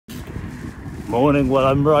Morning. Well,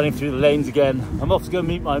 I'm riding through the lanes again. I'm off to go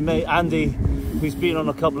meet my mate Andy, who's been on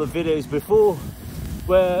a couple of videos before.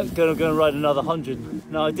 We're gonna go and ride another 100.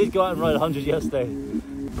 Now, I did go out and ride 100 yesterday,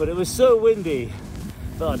 but it was so windy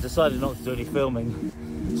that I decided not to do any filming.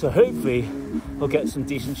 So hopefully I'll get some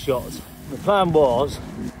decent shots. The plan was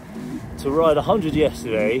to ride 100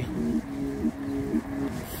 yesterday,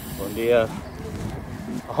 on the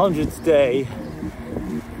 100 today,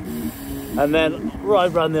 and then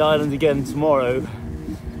ride around the island again tomorrow.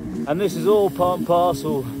 And this is all part and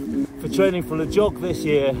parcel for training for the jog this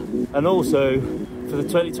year, and also for the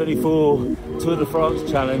 2024 Tour de France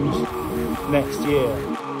Challenge next year.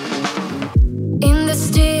 In the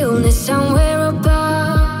stillness somewhere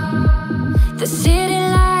above, the city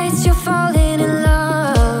lights, you're falling in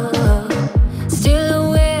love. Still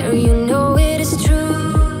aware, you know it is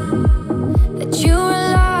true, that you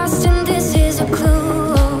are lost and this is a clue.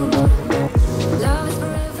 Love is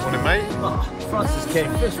forever. Morning, mate. Oh, Francis King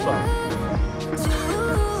fish bun.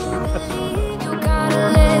 You gotta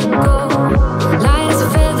let go. Light as a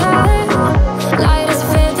feather, light as a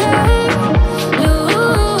feather.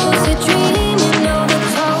 Lucid dreaming over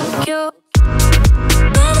Tokyo.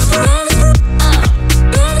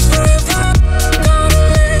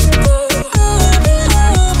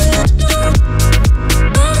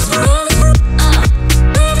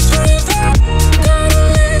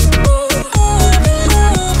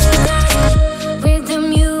 With the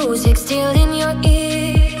music still in your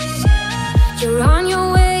ears, you're on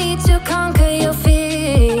your way to conquer your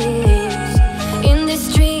fears. In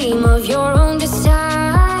this dream of your own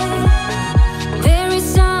design, there is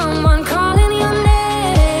someone calling your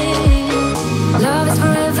name. Love is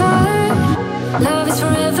forever, love is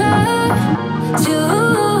forever. To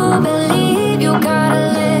believe, you gotta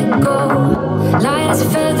let go. Light as a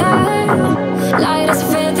feather, light as a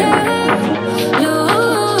feather.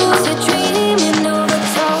 Lucid dreaming over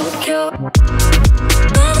Tokyo.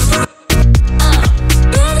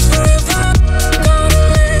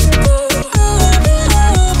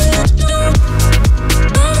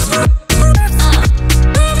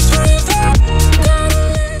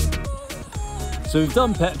 So we've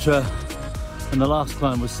done Petra, and the last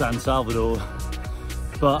climb was San Salvador,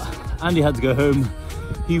 but Andy had to go home.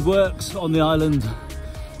 He works on the island,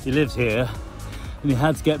 he lives here, and he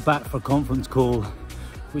had to get back for a conference call,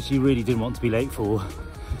 which he really didn't want to be late for.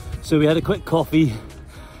 So we had a quick coffee,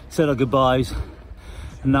 said our goodbyes,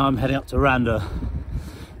 and now I'm heading up to Randa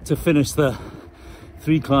to finish the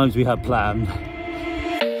 3 climbs we had planned.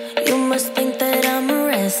 You must think that I'm a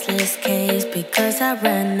restless case because I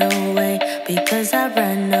ran away, because I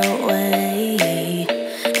ran away.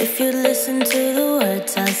 If you listen to the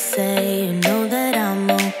words I say, you know that I'm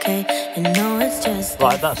okay, you know it's just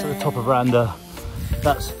Right, that's at the top of Randa.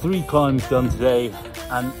 That's 3 climbs done today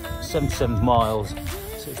and 77 miles.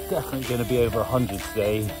 So it's definitely going to be over 100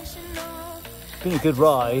 today. It's been a good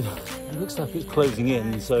ride. It looks like it's closing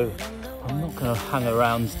in, so I'm not going to hang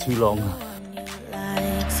around too long.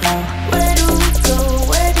 So where do we go?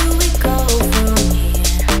 Where do we go from here?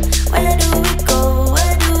 Where do we go?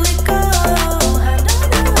 Where do we go? I don't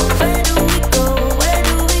know. Where do we go? Where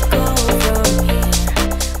do we go from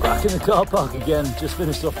here? Back in the car park again, just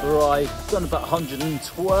finished off the ride. Done about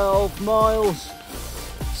 112 miles.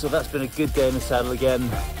 So that's been a good day in the saddle again.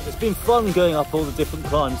 It's been fun going up all the different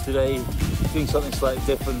climbs today, doing something slightly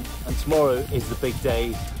different. And tomorrow is the big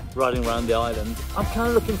day, riding around the island. I'm kind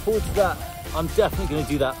of looking forward to that. I'm definitely going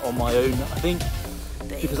to do that on my own. I think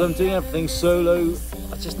because I'm doing everything solo,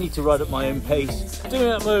 I just need to ride at my own pace. Doing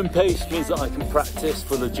it at my own pace means that I can practice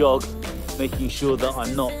for the jog, making sure that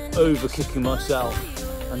I'm not over kicking myself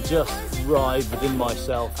and just ride within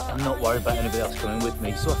myself and not worry about anybody else coming with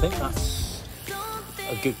me. So I think that's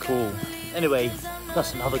a good call. Anyway,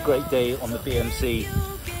 that's another great day on the BMC.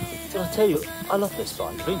 Did I tell you, I love this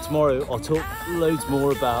bike. I think tomorrow I'll talk loads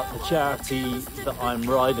more about the charity that I'm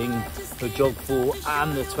riding the jog for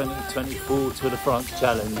and the 2024 Tour de France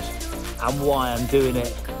Challenge and why I'm doing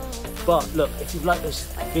it. But look, if you've liked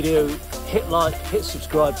this video, hit like, hit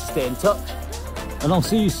subscribe to stay in touch, and I'll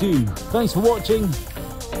see you soon. Thanks for watching.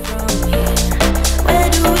 Where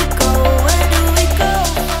do we go?